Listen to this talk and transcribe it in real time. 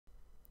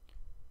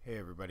Hey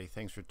everybody,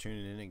 thanks for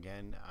tuning in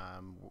again.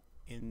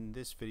 In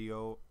this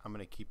video, I'm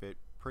going to keep it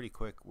pretty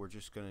quick. We're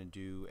just going to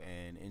do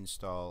an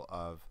install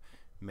of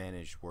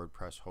managed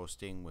WordPress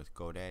hosting with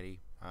Godaddy.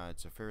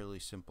 It's a fairly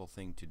simple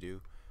thing to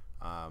do.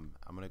 I'm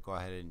going to go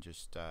ahead and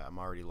just, I'm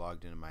already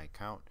logged into my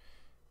account,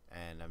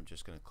 and I'm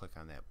just going to click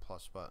on that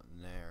plus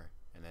button there,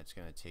 and that's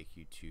going to take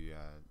you to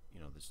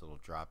this little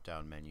drop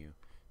down menu. You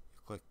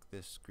click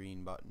this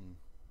green button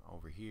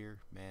over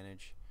here,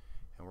 manage,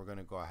 and we're going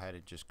to go ahead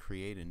and just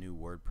create a new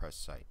WordPress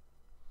site.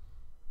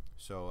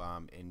 So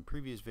in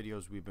previous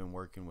videos we've been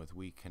working with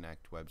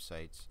WeConnect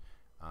websites,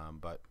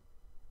 but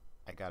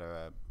I got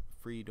a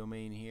free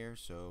domain here,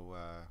 so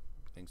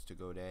thanks to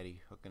GoDaddy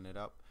hooking it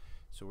up.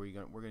 So we're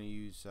gonna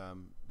use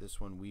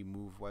this one, We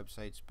Move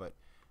Websites, but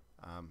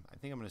I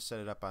think I'm gonna set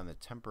it up on the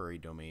temporary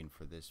domain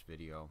for this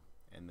video,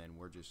 and then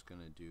we're just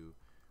gonna do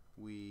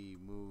We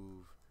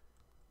Move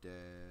Dev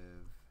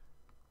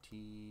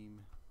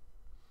Team.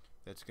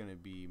 That's going to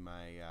be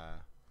my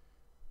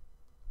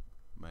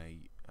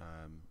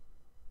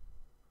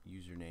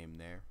username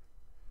there.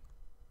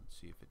 Let's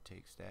see if it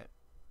takes that.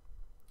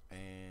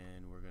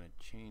 And we're going to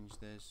change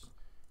this,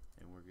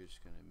 and we're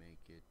just going to make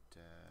it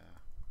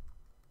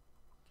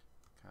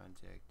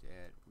contact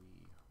at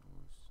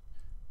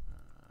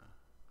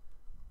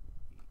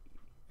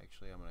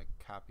actually, I'm going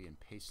to copy and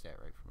paste that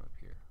right from up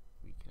here.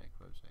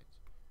 WeConnect websites.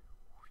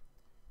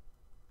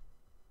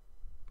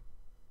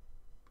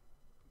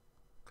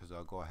 Because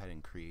I'll go ahead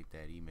and create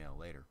that email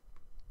later.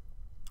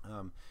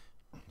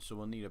 So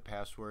we'll need a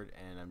password,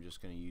 and I'm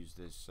just going to use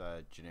this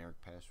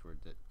generic password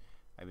that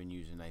I've been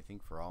using, I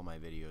think, for all my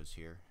videos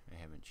here.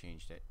 I haven't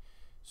changed it.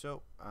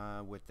 So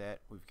with that,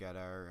 we've got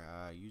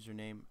our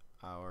username,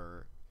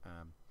 our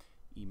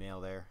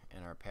email there,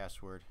 and our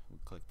password. We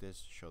click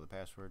this, show the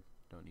password.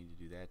 Don't need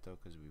to do that though,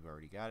 because we've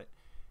already got it.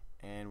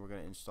 And we're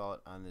going to install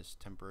it on this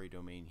temporary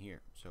domain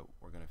here. So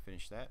we're going to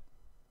finish that.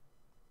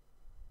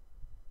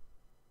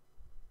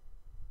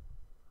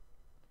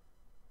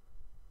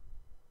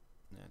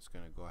 That's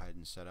going to go ahead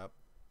and set up.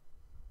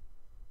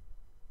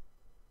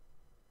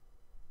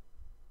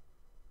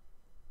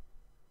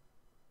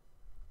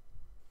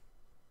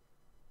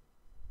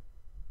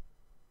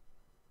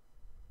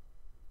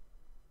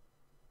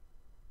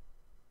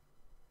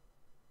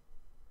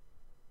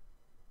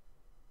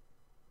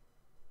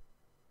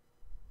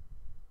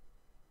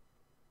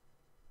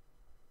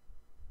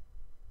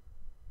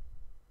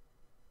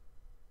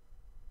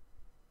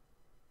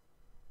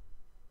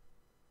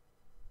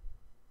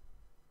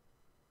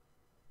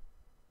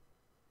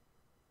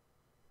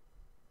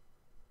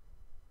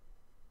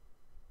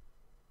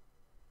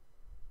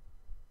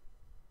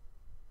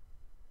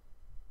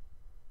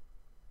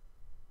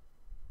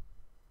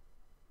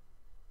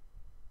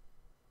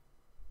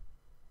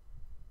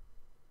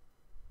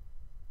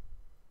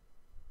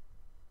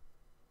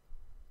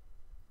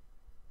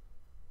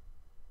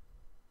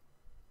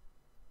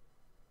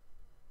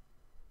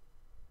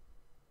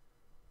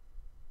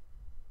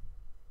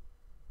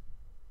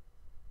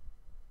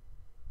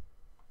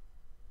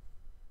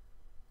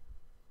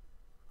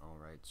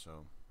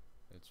 So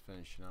it's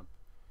finishing up,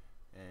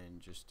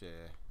 and just to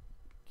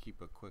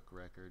keep a quick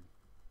record,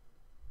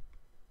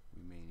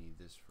 we may need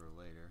this for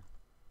later.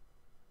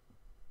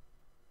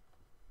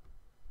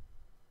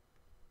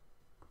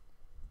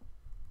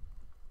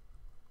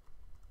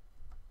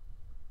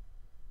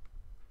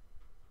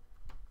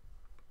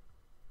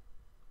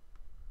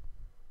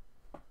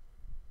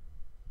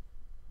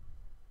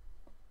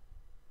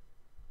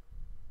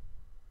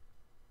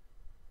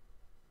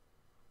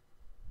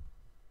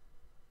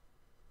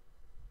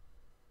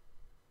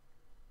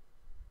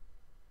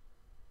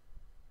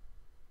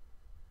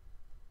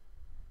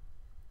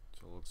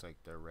 So it looks like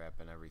they're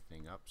wrapping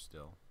everything up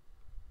still.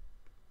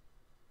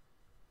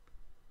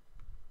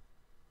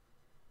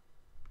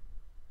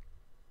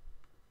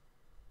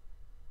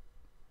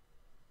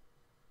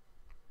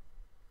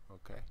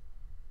 Okay.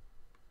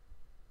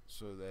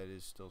 So that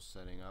is still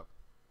setting up.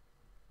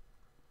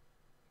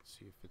 Let's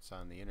see if it's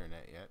on the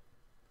internet yet.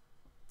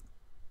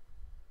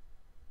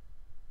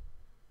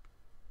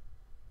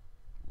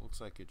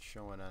 Looks like it's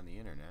showing on the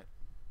internet.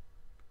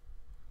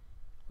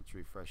 Let's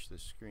refresh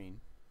this screen.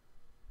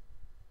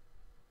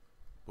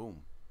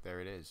 Boom,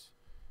 there it is.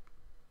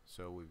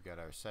 So we've got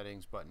our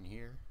settings button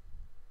here.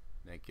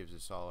 That gives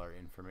us all our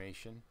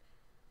information,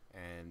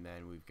 and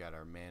then we've got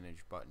our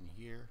manage button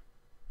here,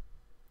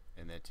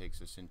 and that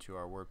takes us into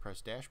our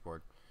WordPress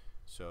dashboard.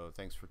 So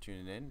thanks for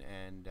tuning in,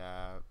 and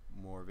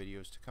more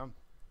videos to come.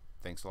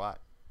 Thanks a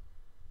lot.